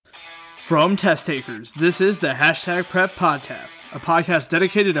From test takers, this is the Hashtag Prep Podcast, a podcast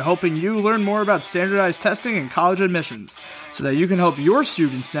dedicated to helping you learn more about standardized testing and college admissions, so that you can help your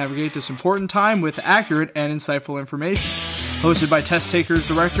students navigate this important time with accurate and insightful information. Hosted by Test Takers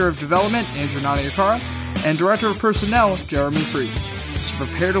Director of Development, Andrew Naniakara, and Director of Personnel, Jeremy Freed. So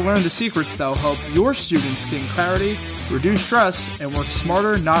prepare to learn the secrets that will help your students gain clarity, reduce stress, and work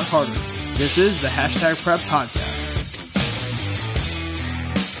smarter, not harder. This is the Hashtag Prep Podcast.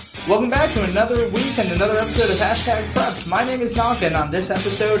 Welcome back to another week and another episode of Hashtag Prep. My name is Naka, and on this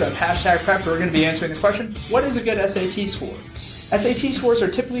episode of Hashtag Prep, we're going to be answering the question, what is a good SAT score? SAT scores are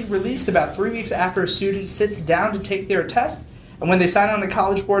typically released about 3 weeks after a student sits down to take their test, and when they sign on to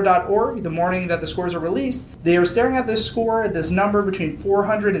collegeboard.org the morning that the scores are released, they are staring at this score, this number between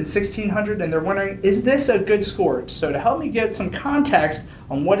 400 and 1600, and they're wondering, is this a good score? So to help me get some context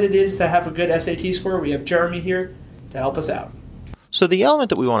on what it is to have a good SAT score, we have Jeremy here to help us out. So the element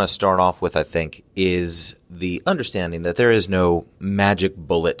that we want to start off with, I think, is the understanding that there is no magic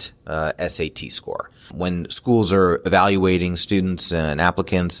bullet SAT score. When schools are evaluating students and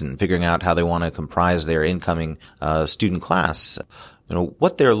applicants and figuring out how they want to comprise their incoming student class,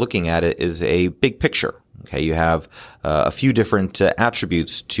 what they're looking at is a big picture. Okay, you have a few different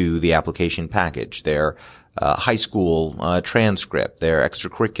attributes to the application package. Their high school transcript, their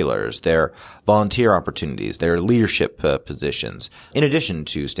extracurriculars, their volunteer opportunities, their leadership positions, in addition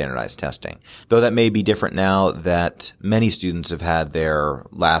to standardized testing. Though that may be different now that many students have had their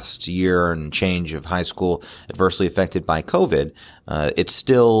last year and change of high school adversely affected by COVID, it's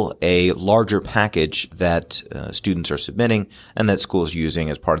still a larger package that students are submitting and that schools are using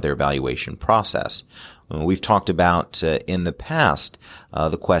as part of their evaluation process. We've talked about in the past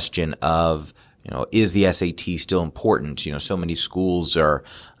the question of is the SAT still important? So many schools are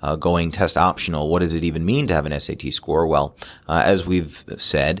going test optional. What does it even mean to have an SAT score? Well, as we've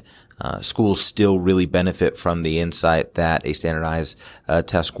said, schools still really benefit from the insight that a standardized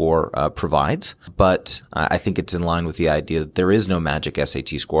test score provides. But I think it's in line with the idea that there is no magic SAT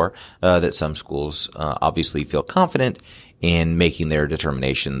score, that some schools obviously feel confident in making their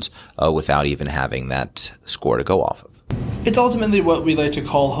determinations without even having that score to go off of. It's ultimately what we like to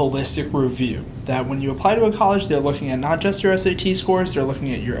call holistic review, that when you apply to a college, they're looking at not just your SAT scores, they're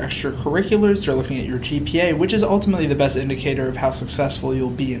looking at your extracurriculars, they're looking at your GPA, which is ultimately the best indicator of how successful you'll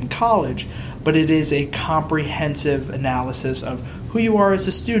be in college, but it is a comprehensive analysis of who you are as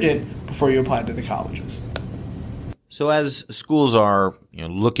a student before you apply to the colleges. So as schools are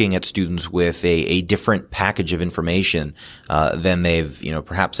looking at students with a different package of information than they've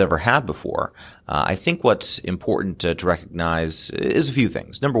perhaps ever had before, I think what's important to recognize is a few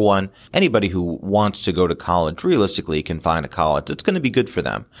things. Number one, anybody who wants to go to college realistically can find a college that's going to be good for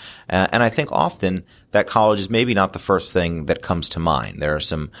them. And I think often that college is maybe not the first thing that comes to mind. There are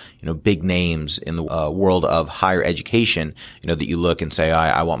some big names in the world of higher education that you look and say,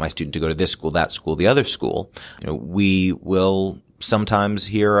 I want my student to go to this school, that school, the other school. We will sometimes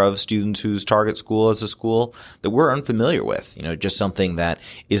hear of students whose target school is a school that we're unfamiliar with, just something that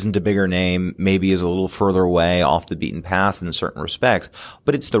isn't a bigger name, maybe is a little further away off the beaten path in certain respects,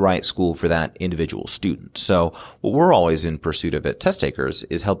 but it's the right school for that individual student. So what we're always in pursuit of at Test Takers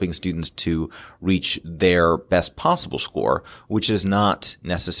is helping students to reach their best possible score, which is not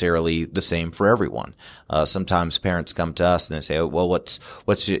necessarily the same for everyone. Sometimes parents come to us and they say, oh, well, what's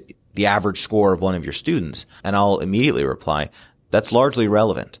the average score of one of your students? And I'll immediately reply, that's largely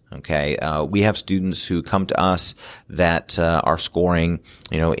irrelevant. Okay. We have students who come to us that are scoring,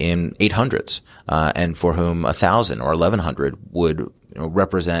 in 800s, and for whom 1,000 or 1,100 would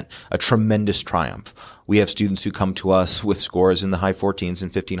represent a tremendous triumph. We have students who come to us with scores in the high 14s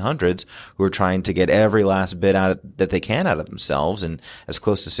and 1500s who are trying to get every last bit that they can out of themselves and as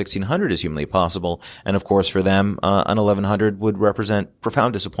close to 1600 as humanly possible. And of course, for them, an 1100 would represent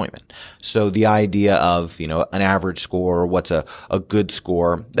profound disappointment. So the idea of, an average score, what's a good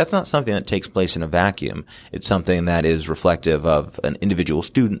score, that's not something that takes place in a vacuum. It's something that is reflective of an individual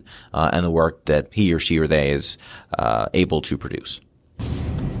student and the work that he or she or they is able to produce.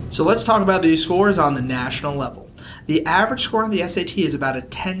 So let's talk about these scores on the national level. The average score on the SAT is about a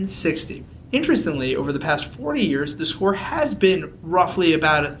 1060. Interestingly, over the past 40 years, the score has been roughly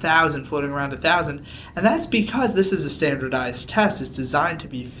about 1,000, floating around 1,000, and that's because this is a standardized test. It's designed to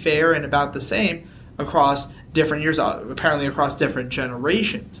be fair and about the same across different years, apparently across different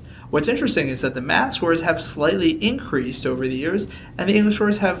generations. What's interesting is that the math scores have slightly increased over the years, and the English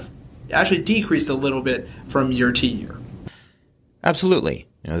scores have actually decreased a little bit from year to year. Absolutely.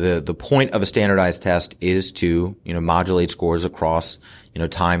 The point of a standardized test is to, modulate scores across,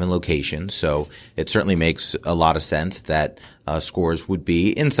 time and location. So it certainly makes a lot of sense that scores would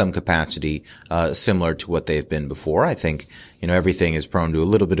be in some capacity similar to what they've been before. I think everything is prone to a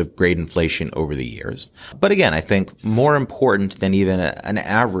little bit of grade inflation over the years. But again, I think more important than even an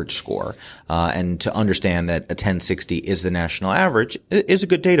average score, and to understand that a 1060 is the national average is a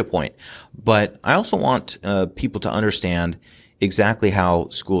good data point. But I also want people to understand exactly how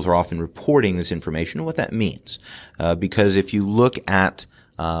schools are often reporting this information and what that means. Because if you look at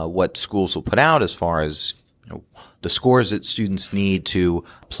what schools will put out as far as the scores that students need to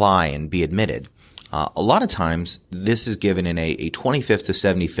apply and be admitted, a lot of times this is given in a 25th to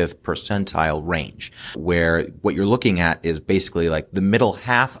 75th percentile range, where what you're looking at is basically like the middle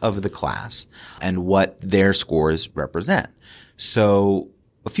half of the class and what their scores represent. So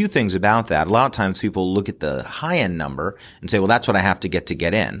a few things about that. A lot of times people look at the high-end number and say, well, that's what I have to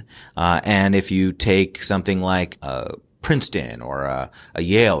get in. And if you take something like Princeton or a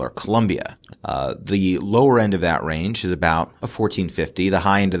Yale or Columbia, the lower end of that range is about a 1450. The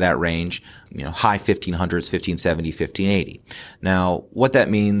high end of that range, high 1500s, 1570, 1580. Now, what that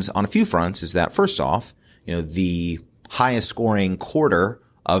means on a few fronts is that first off, the highest scoring quarter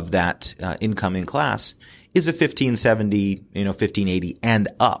of that incoming class is a 1570, 1580 and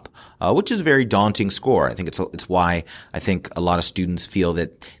up, which is a very daunting score. I think it's why I think a lot of students feel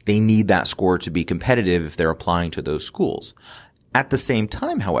that they need that score to be competitive if they're applying to those schools. At the same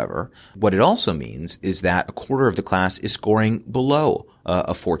time, however, what it also means is that a quarter of the class is scoring below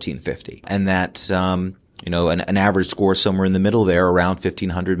a 1450, and that an average score somewhere in the middle there, around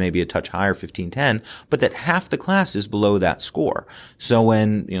 1500, maybe a touch higher, 1510, but that half the class is below that score. So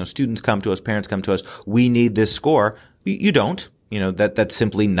when, students come to us, parents come to us, we need this score, you don't. That's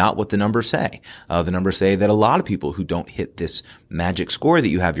simply not what the numbers say. The numbers say that a lot of people who don't hit this magic score that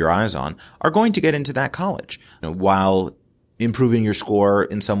you have your eyes on are going to get into that college. While improving your score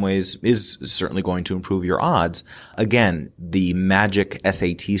in some ways is certainly going to improve your odds. Again, the magic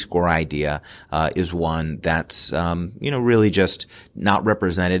SAT score idea is one that's really just not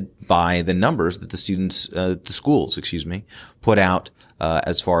represented by the numbers that the schools put out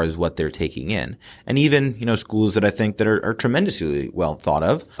as far as what they're taking in. And even, schools that I think that are tremendously well thought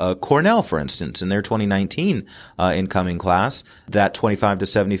of. Cornell, for instance, in their 2019 incoming class, that 25 to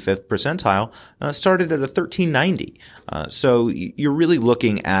 75th percentile started at a 1390. So you're really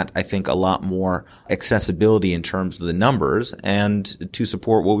looking at, I think, a lot more accessibility in terms of the numbers, and to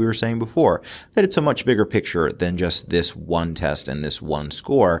support what we were saying before, that it's a much bigger picture than just this one test and this one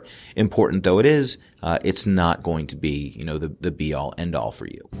score. Important though it is, it's not going to be, the be-all, end-all for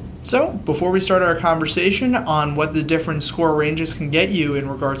you. So, before we start our conversation on what the different score ranges can get you in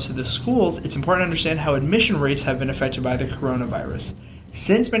regards to the schools, it's important to understand how admission rates have been affected by the coronavirus.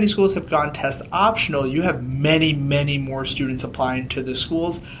 Since many schools have gone test optional, you have many, many more students applying to the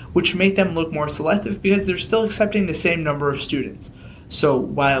schools, which make them look more selective because they're still accepting the same number of students. So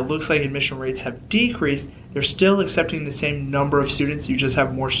while it looks like admission rates have decreased, they're still accepting the same number of students. You just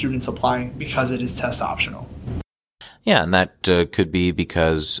have more students applying because it is test optional. Yeah, and that could be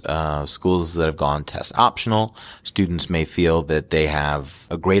because schools that have gone test optional, students may feel that they have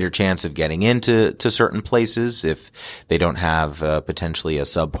a greater chance of getting into certain places if they don't have potentially a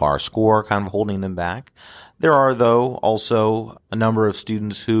subpar score kind of holding them back. There are, though, also a number of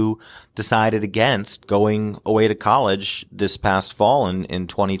students who decided against going away to college this past fall in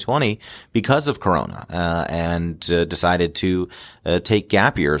 2020 because of Corona, and decided to take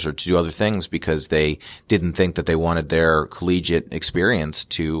gap years or to do other things because they didn't think that they wanted their collegiate experience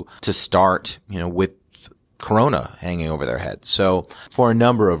to start, with Corona hanging over their heads. So for a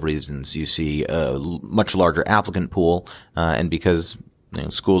number of reasons, you see a much larger applicant pool, and because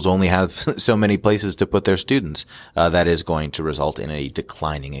schools only have so many places to put their students, that is going to result in a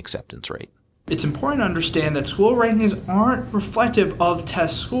declining acceptance rate. It's important to understand that school rankings aren't reflective of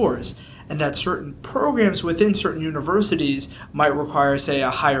test scores, and that certain programs within certain universities might require, say, a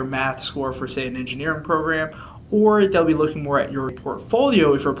higher math score for, say, an engineering program, or they'll be looking more at your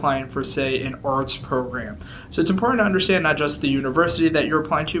portfolio if you're applying for, say, an arts program. So it's important to understand not just the university that you're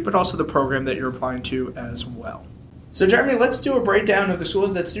applying to, but also the program that you're applying to as well. So Jeremy, let's do a breakdown of the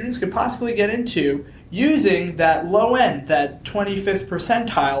schools that students can possibly get into using that low end, that 25th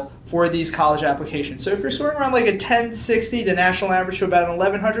percentile for these college applications. So if you're scoring around like a 1060, the national average to about an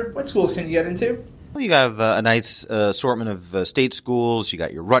 1100, what schools can you get into? Well, you have a nice assortment of state schools. You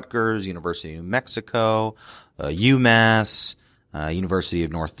got your Rutgers, University of New Mexico, UMass, University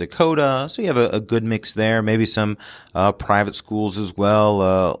of North Dakota. So you have a good mix there. Maybe some private schools as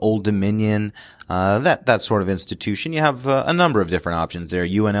well, Old Dominion, that sort of institution. You have a number of different options there.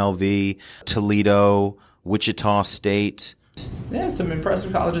 UNLV, Toledo, Wichita State, Yeah, some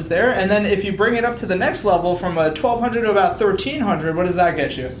impressive colleges there. And then if you bring it up to the next level from 1,200 to about 1,300, what does that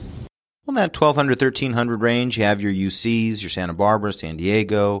get you? Well, in that 1,200, 1,300 range, you have your UCs, your Santa Barbara, San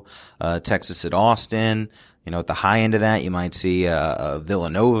Diego, Texas at Austin. At the high end of that, you might see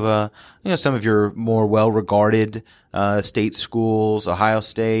Villanova, some of your more well-regarded state schools, Ohio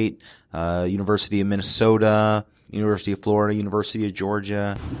State, University of Minnesota, University of Florida, University of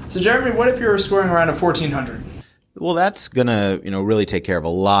Georgia. So, Jeremy, what if you're scoring around a 1,400? Well, that's gonna, really take care of a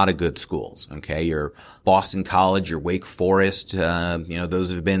lot of good schools. Okay. Your Boston College, your Wake Forest,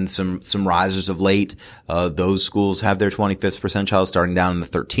 those have been some risers of late. Those schools have their 25th percentile starting down in the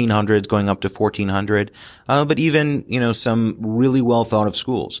 1,300s, going up to 1,400. But even, some really well thought of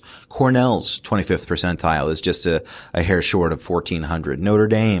schools. Cornell's 25th percentile is just a hair short of 1,400. Notre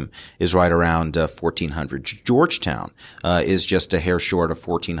Dame is right around 1,400. Georgetown, is just a hair short of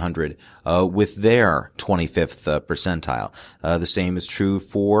 1,400, with their 25th percentile. The same is true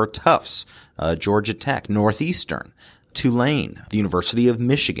for Tufts, Georgia Tech, Northeastern, Tulane, the University of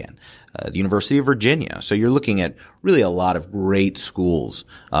Michigan, the University of Virginia. So you're looking at really a lot of great schools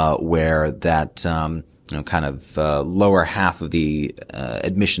where that lower half of the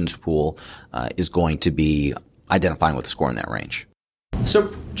admissions pool is going to be identifying with a score in that range.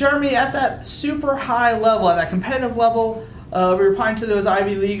 So, Jeremy, at that super high level, at that competitive level, we were applying to those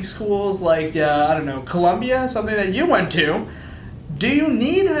Ivy League schools like, Columbia, something that you went to. Do you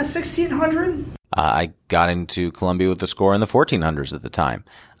need a 1,600? I got into Columbia with a score in the 1,400s at the time.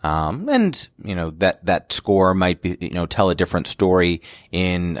 That score might be, tell a different story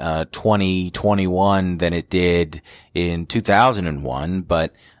in 2021 than it did in 2001,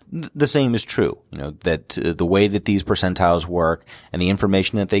 but the same is true, that the way that these percentiles work and the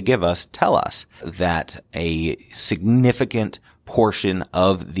information that they give us tell us that a significant portion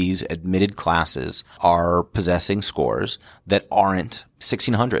of these admitted classes are possessing scores that aren't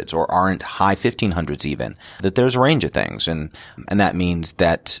 1,600s or aren't high 1,500s even, that there's a range of things. And that means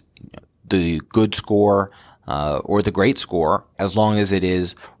that the good score or the great score, as long as it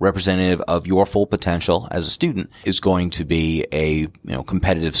is representative of your full potential as a student, is going to be a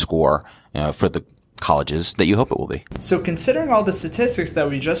competitive score for the colleges that you hope it will be. So considering all the statistics that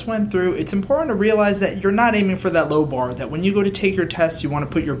we just went through, it's important to realize that you're not aiming for that low bar, that when you go to take your test, you want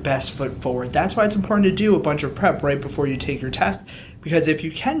to put your best foot forward. That's why it's important to do a bunch of prep right before you take your test, because if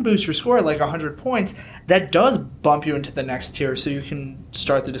you can boost your score like 100 points, that does bump you into the next tier, so you can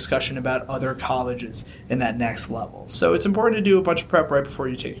start the discussion about other colleges in that next level. So it's important to do a bunch of prep right before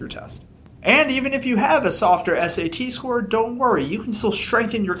you take your test. And even if you have a softer SAT score, don't worry. You can still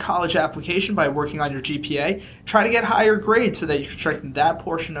strengthen your college application by working on your GPA. Try to get higher grades so that you can strengthen that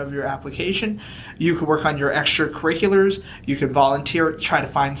portion of your application. You can work on your extracurriculars. You can volunteer, try to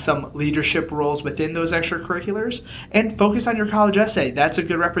find some leadership roles within those extracurriculars, and focus on your college essay. That's a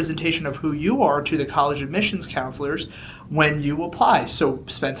good representation of who you are to the college admissions counselors when you apply. So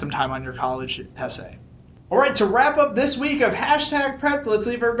spend some time on your college essay. All right, to wrap up this week of Hashtag Prepped, let's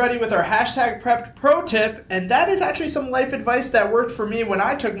leave everybody with our Hashtag Prepped pro tip, and that is actually some life advice that worked for me when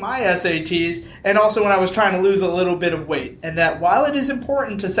I took my SATs and also when I was trying to lose a little bit of weight. And that while it is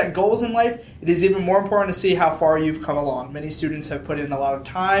important to set goals in life, it is even more important to see how far you've come along. Many students have put in a lot of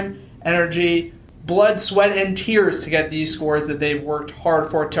time, energy, blood, sweat, and tears to get these scores that they've worked hard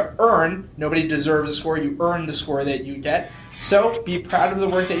for to earn. Nobody deserves a score. You earn the score that you get. So be proud of the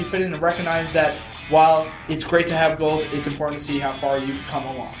work that you put in and recognize that while it's great to have goals, it's important to see how far you've come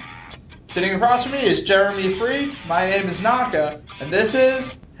along. Sitting across from me is Jeremy Freed. My name is Naka, and this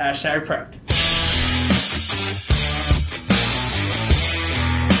is Hashtag Prepped.